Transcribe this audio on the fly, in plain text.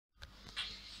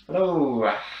Hello.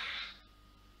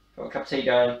 Got a cup of tea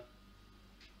going.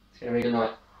 It's gonna be a good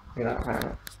night. Look at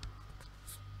that.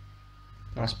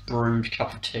 Nice brewed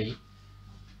cup of tea.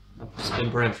 I've just been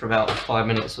brewing for about 5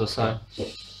 minutes or so.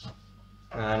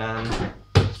 And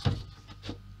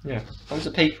yeah, lots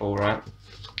of people, right?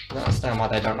 I don't understand why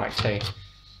they don't like tea.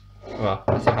 Well,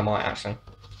 I think I might actually.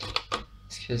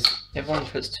 It's because everyone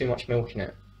puts too much milk in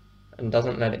it and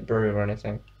doesn't let it brew or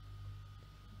anything.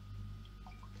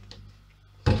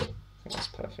 I think that's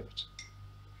perfect.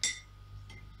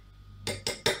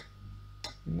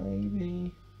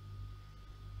 Maybe.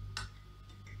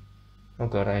 Oh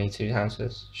god, I need 2 hands for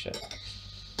this. Shit.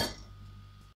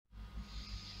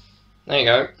 There you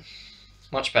go.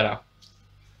 Much better.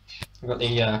 I've got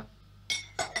the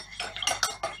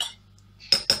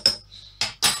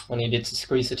I needed to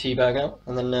squeeze the tea bag out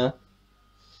and then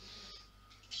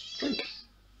drink.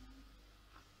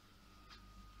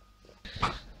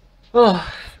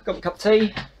 Oh, I've got a cup of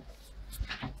tea.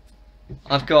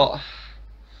 I've got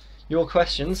your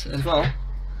questions as well,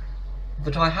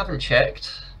 but I haven't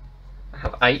checked. I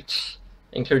have 8,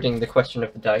 including the question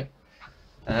of the day,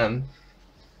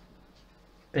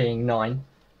 being 9.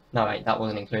 No, 8, that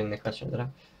wasn't including the question of the day.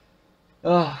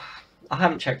 Oh, I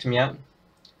haven't checked them yet.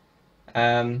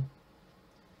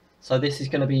 So this is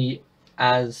going to be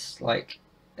as, like,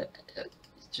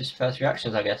 just first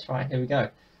reactions, I guess. Right, here we go.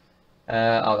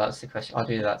 Oh, that's the question. I'll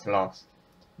do that to last.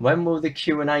 When will the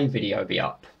Q&A video be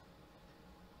up?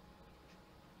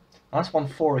 That's one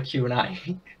for a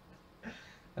Q&A.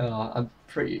 I'm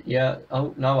pretty, yeah.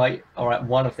 Oh, no, wait. Alright,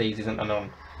 one of these isn't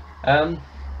anon.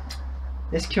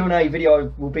 This Q&A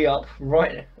video will be up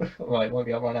right... right, it won't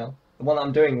be up right now. The one that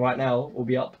I'm doing right now will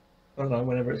be up, I don't know,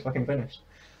 whenever it's fucking finished.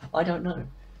 I don't know.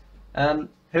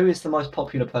 Who is the most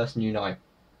popular person you know?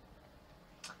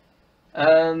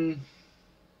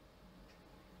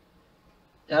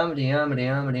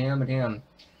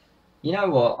 You know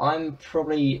what? I'm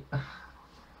probably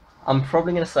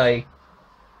gonna say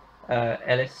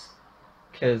Ellis,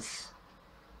 because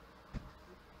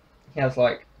he has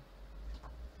like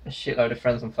a shitload of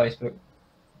friends on Facebook,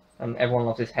 and everyone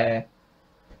loves his hair,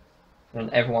 and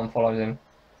everyone follows him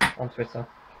on Twitter.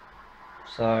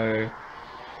 So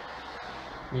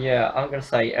yeah, I'm gonna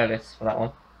say Ellis for that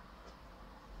one.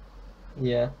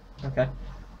 Yeah. Okay.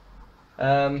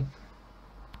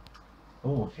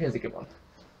 Oh, here's a good one.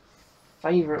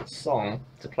 Favorite song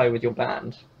to play with your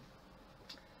band?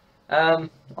 I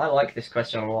like this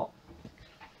question a lot.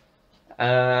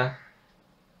 I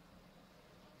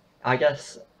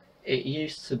guess it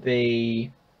used to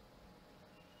be.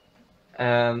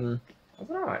 I don't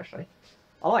know actually.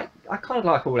 I kind of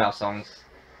like all our songs.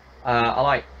 I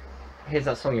like Here's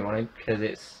That Song You Wanted because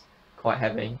it's quite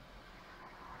heavy.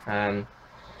 And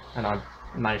I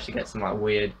managed to get some like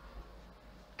weird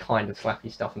kind of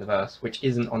slappy stuff in the verse, which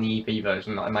isn't on the EP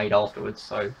version that I made afterwards,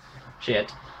 so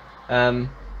shit.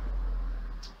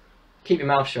 Keep Your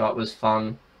Mouth Shut was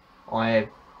fun. I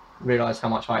realised how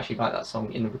much I actually like that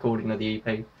song in the recording of the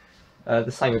EP. The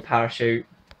same with Parachute.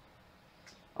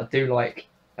 I do like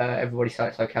Everybody Say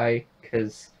It's Okay,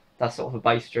 because that's sort of a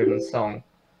bass driven song.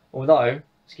 Although,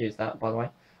 excuse that by the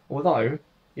way, although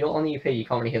you're on the EP you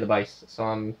can't really hear the bass, so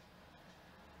I'm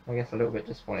I guess a little bit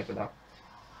disappointed with that.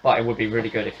 But it would be really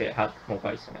good if it had more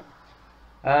bass in it.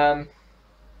 And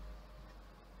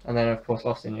then of course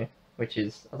Lost in You, which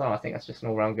is, I don't know, I think that's just an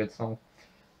all-round good song.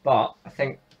 But I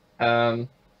think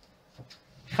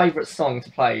favourite song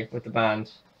to play with the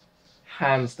band,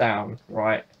 hands down,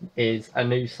 right, is a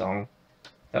new song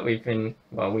that we've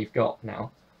got now.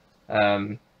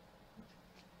 And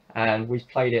we've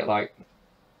played it like,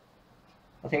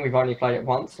 I think we've only played it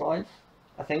once live,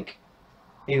 I think.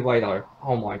 Either way though,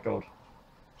 oh my god.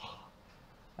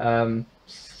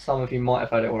 Some of you might have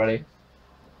heard it already.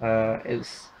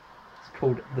 It's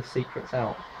called The Secret's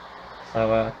Out.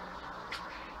 So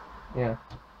yeah,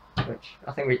 which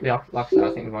I think like I said,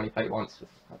 I think we've only played it once.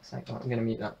 I'm going to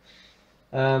mute that.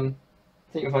 I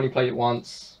think we've only played it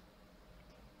once,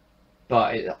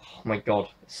 but oh my god,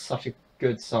 it's such a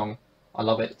good song. I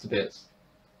love it to bits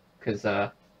because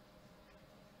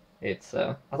it's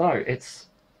I don't know, it's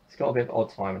got a bit of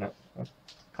odd time in it.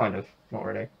 Kind of, not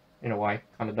really, in a way,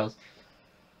 kind of does.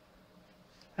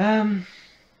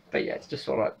 But yeah, it's just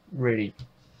sort of like really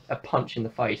a punch in the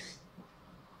face.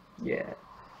 Yeah.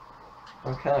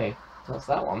 Okay, that's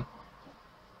that one.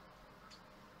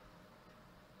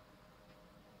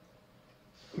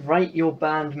 Rate your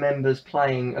band members'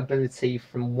 playing ability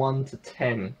from 1 to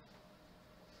 10.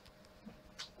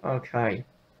 Okay.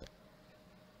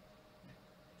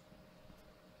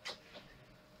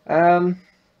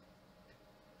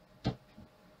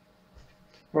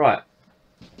 Right.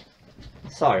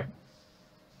 So I'm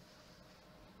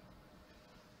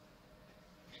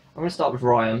going to start with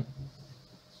Ryan,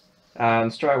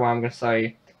 and straight away I'm going to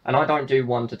say, and I don't do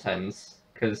 1 to 10s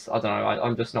because I don't know,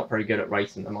 I'm just not very good at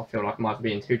rating them. I feel like I'm either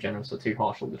being too generous or too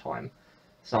harsh all the time,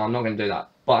 so I'm not going to do that.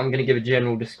 But I'm going to give a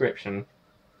general description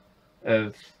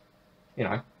of, you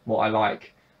know, what I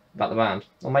like about the band,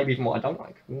 or maybe even what I don't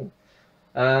like.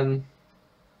 But I'm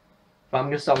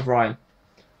going to start with Ryan.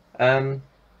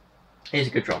 He's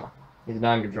a good drummer. He's a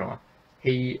damn good drummer.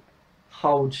 He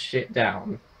holds shit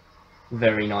down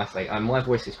very nicely. And my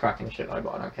voice is cracking shit though,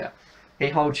 but I don't care. He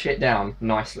holds shit down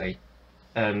nicely.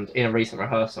 And in a recent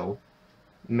rehearsal,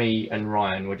 me and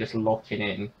Ryan were just locking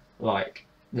in like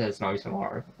there's no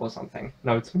tomorrow or something.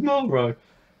 No tomorrow.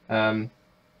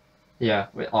 Yeah.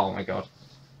 Oh my god,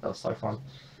 that was so fun.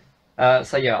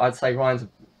 So yeah, I'd say Ryan's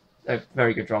a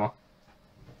very good drummer.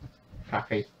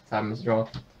 Happy to have him as a drummer.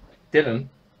 Dylan,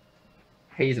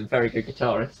 he's a very good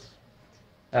guitarist.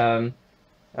 And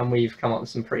we've come up with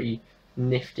some pretty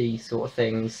nifty sort of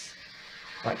things,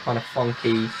 like kind of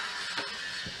funky.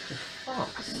 For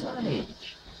fuck's sake.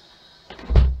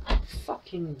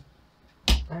 Fucking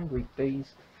angry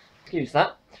bees. Excuse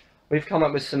that. We've come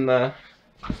up with some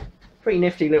pretty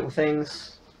nifty little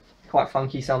things, quite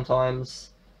funky sometimes.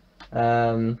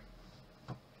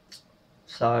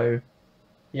 So,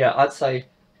 yeah, I'd say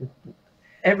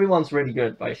everyone's really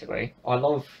good, basically. I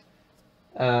love,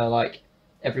 like,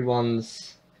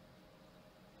 everyone's...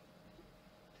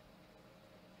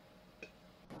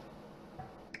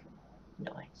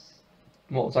 Nice.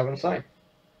 What was I going to say?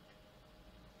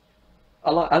 I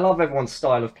love everyone's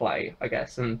style of play, I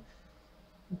guess, and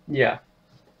yeah,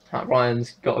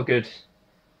 Ryan's got a good,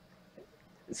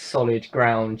 solid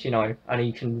ground, you know, and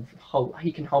he can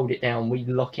hold it down. We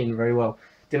lock in very well.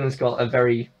 Dylan's got a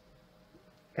very,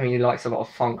 I mean, he likes a lot of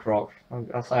funk rock.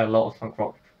 I say a lot of funk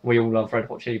rock. We all love Red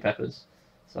Hot Chili Peppers,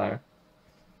 so,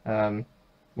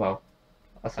 well,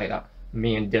 I say that.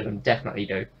 Me and Dylan definitely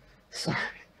do. So,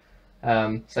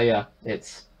 so yeah,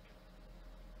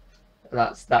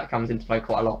 that comes into play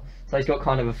quite a lot. So he's got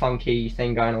kind of a funky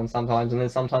thing going on sometimes, and then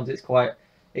sometimes it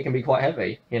can be quite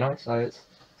heavy, you know. So it's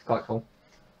quite cool.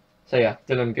 So yeah,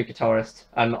 Dylan, good guitarist,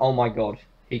 and oh my god,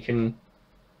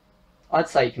 I'd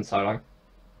say he can solo.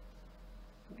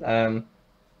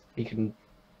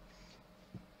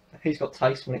 He's got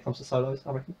taste when it comes to solos,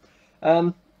 I reckon.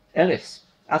 Ellis,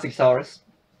 as a guitarist,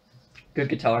 good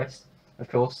guitarist, of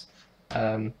course.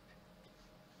 Can't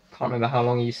remember how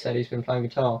long he said he's been playing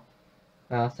guitar.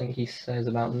 I think he says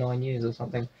about 9 years or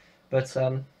something. But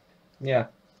yeah,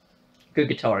 good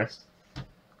guitarist.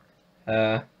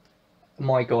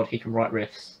 My god, he can write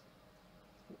riffs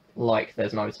like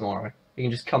there's no tomorrow. He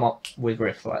can just come up with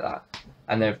riffs like that,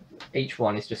 and each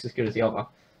one is just as good as the other.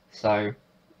 So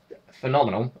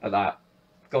phenomenal at that.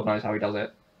 God knows how he does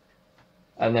it.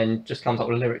 And then just comes up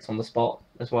with lyrics on the spot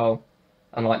as well,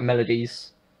 and like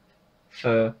melodies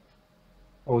for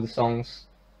all the songs.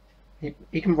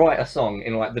 He can write a song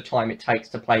in like the time it takes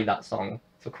to play that song,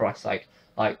 for Christ's sake.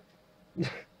 Like,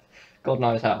 God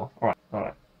knows how.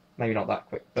 Alright, maybe not that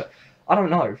quick, but I don't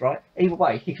know, right? Either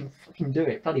way, he can fucking do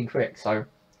it bloody quick. So,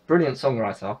 brilliant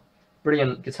songwriter,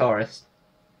 brilliant guitarist.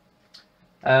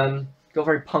 Got a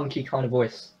very punky kind of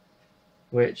voice,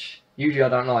 which usually I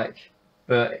don't like,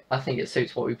 but I think it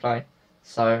suits what we play.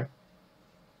 So,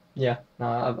 yeah,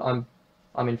 no,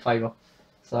 I'm in favour.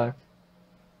 So,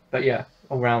 but yeah,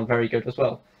 all round very good as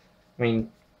well. I mean,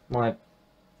 my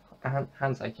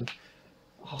hand's aching.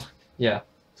 Oh, yeah,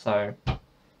 so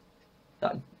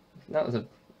that was a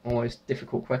almost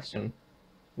difficult question.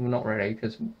 Well, not really,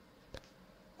 because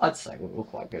I'd say we're all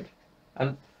quite good.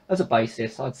 And as a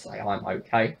bassist, I'd say I'm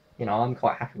okay. You know, I'm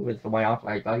quite happy with the way I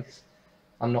play bass.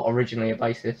 I'm not originally a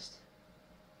bassist.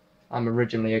 I'm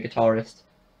originally a guitarist,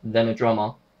 then a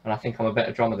drummer, and I think I'm a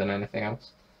better drummer than anything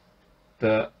else.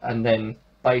 And then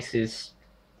bass is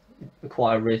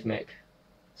quite a rhythmic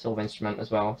sort of instrument as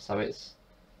well, so it's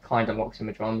kind of locks in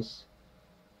with drums.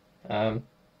 So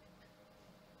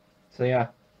yeah,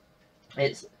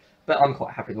 but I'm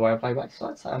quite happy with the way I play bass, so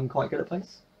I'd say I'm quite good at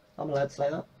bass. I'm allowed to say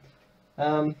that.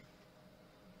 And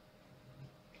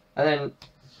then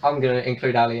I'm going to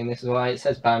include Ali in this as well. It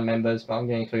says band members, but I'm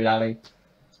going to include Ali.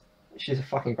 She's a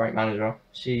fucking great manager.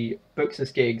 She books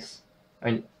us gigs,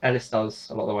 and Ellis does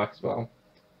a lot of the work as well.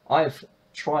 I've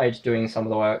tried doing some of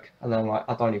the work, and then I'm like,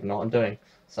 I don't even know what I'm doing,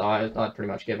 so I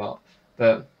pretty much give up.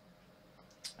 But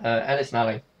Ellis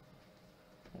and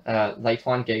Ali, they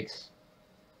find gigs,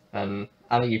 and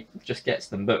Ali just gets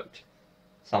them booked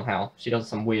somehow. She does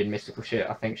some weird mystical shit.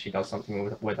 I think she does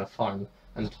something with her phone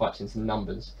and types in some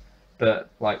numbers, but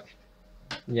like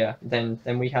yeah, then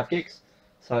we have gigs.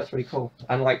 So it's really cool.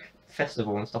 And like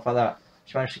festival and stuff like that.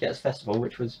 She managed to get us festival,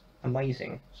 which was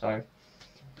amazing. So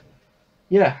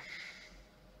yeah,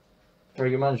 very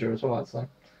good manager as well, I'd say.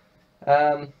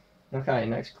 Okay,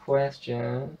 next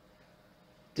question.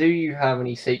 Do you have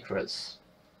any secrets?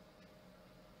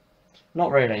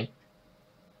 Not really.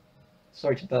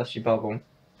 Sorry to burst your bubble.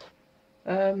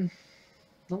 Not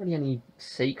really any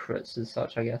secrets as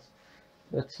such, I guess.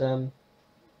 But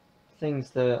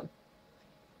things that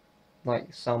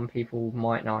like some people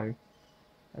might know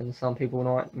and some people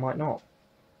might not,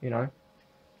 you know.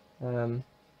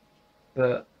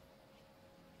 But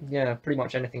yeah, pretty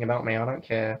much anything about me. I don't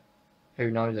care who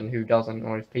knows and who doesn't,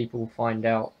 or if people find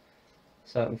out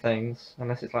certain things,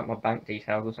 unless it's like my bank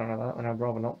details or something like that, then I'd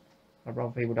rather not. I'd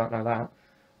rather people don't know that.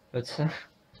 But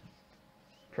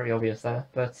pretty obvious there.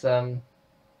 But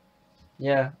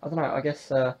yeah, I don't know. I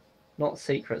guess not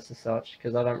secrets as such,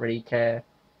 because I don't really care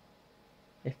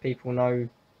if people know,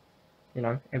 you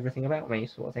know, everything about me,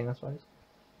 sort of thing, I suppose.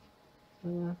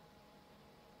 No,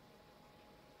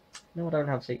 I don't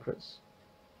have secrets.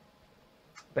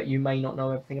 But you may not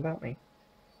know everything about me,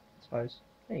 I suppose.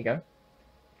 There you go.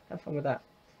 Have fun with that.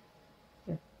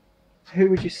 Yeah. Who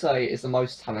would you say is the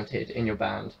most talented in your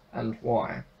band, and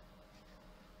why?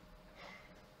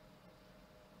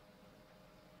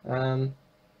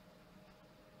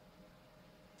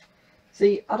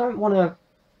 See, I don't want to.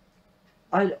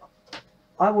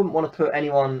 I wouldn't want to put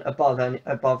anyone above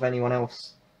anyone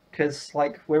else, because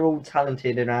like we're all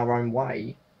talented in our own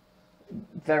way.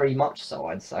 Very much so,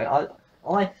 I'd say.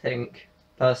 I think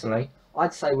personally,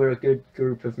 I'd say we're a good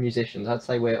group of musicians. I'd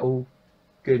say we're all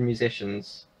good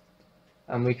musicians,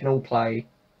 and we can all play.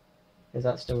 Is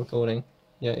that still recording?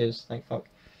 Yeah, it is. Thank fuck.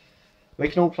 We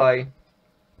can all play,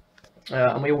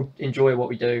 and we all enjoy what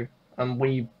we do, and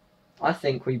I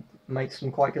think we make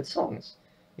some quite good songs,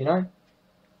 you know.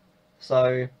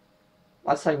 So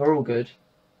I'd say we're all good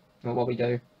at what we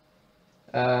do.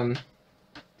 And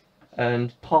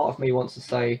part of me wants to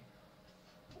say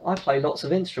I play lots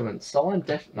of instruments, so I'm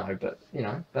no, but you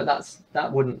know, but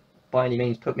that wouldn't by any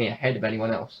means put me ahead of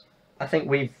anyone else. I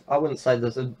think I wouldn't say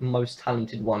there's a most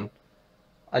talented one.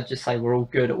 I'd just say we're all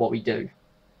good at what we do.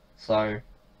 So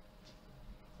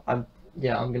I'm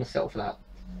gonna settle for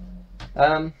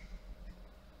that.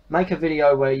 Make a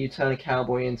video where you turn a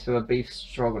cowboy into a beef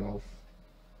stroganoff.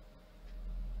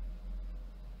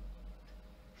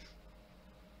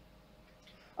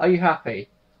 Are you happy?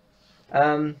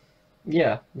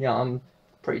 Yeah, I'm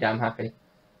pretty damn happy.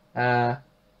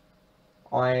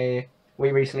 We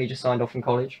recently just signed off from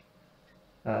college,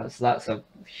 so that's a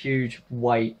huge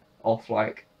weight off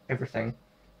like everything.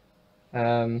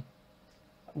 I've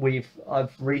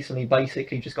recently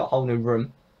basically just got a whole new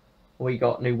room. We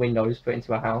got new windows put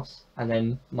into our house, and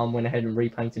then Mum went ahead and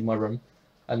repainted my room,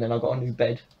 and then I got a new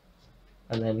bed,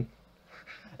 and then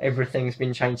everything's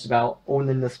been changed about all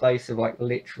in the space of like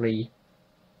literally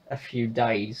a few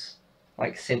days.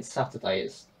 Like since Saturday,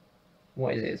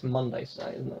 what is it? It's Monday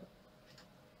today, isn't it?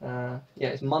 Yeah,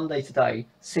 it's Monday today.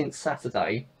 Since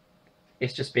Saturday,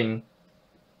 it's just been,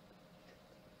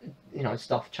 you know,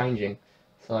 stuff changing.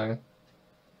 So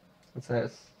I'd say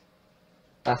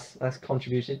that's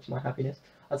contributed to my happiness.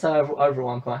 I'd say overall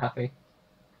I'm quite happy.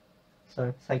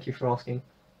 So thank you for asking.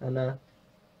 And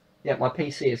yeah, my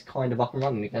PC is kind of up and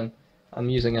running again. I'm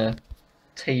using a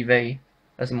TV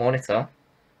as a monitor.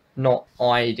 Not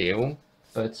ideal,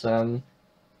 but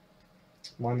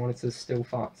my monitor's still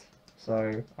fucked.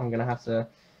 So I'm going to have to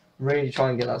really try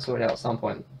and get that sorted out at some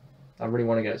point. I really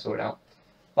want to get it sorted out.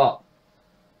 But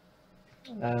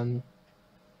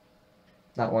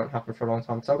that won't happen for a long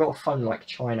time. So I've got a phone like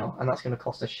China, and that's going to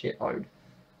cost a shitload.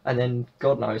 And then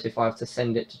God knows if I have to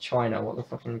send it to China, what the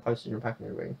fucking postage and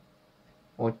packaging will be.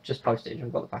 Or just postage,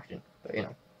 I've got the packaging, but you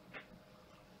know.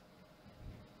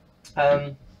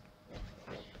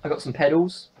 I got some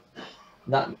pedals.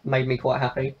 That made me quite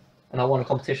happy. And I won a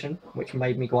competition, which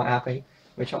made me quite happy.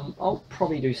 Which I'll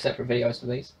probably do separate videos for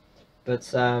these. But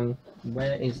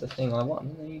where is the thing I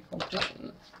won the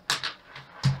competition?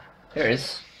 Here it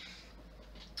is.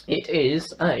 It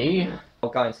is I'll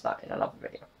go into that in another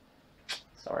video.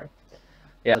 Sorry.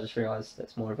 Yeah, I just realised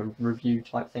it's more of a review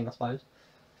type thing, I suppose.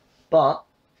 But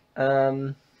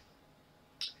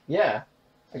yeah,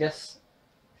 I guess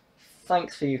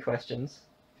thanks for your questions.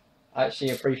 I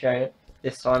actually appreciate it.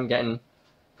 This time getting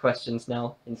questions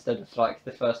now instead of like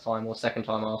the first time or second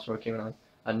time I asked for a Q&A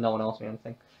and no one asked me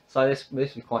anything. So this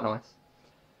was quite nice.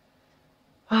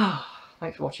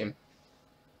 Thanks for watching.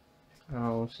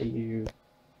 I'll see you,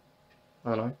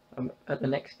 I don't know, at the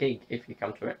next gig if you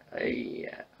come to it.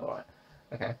 Yeah, alright.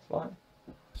 Okay, bye.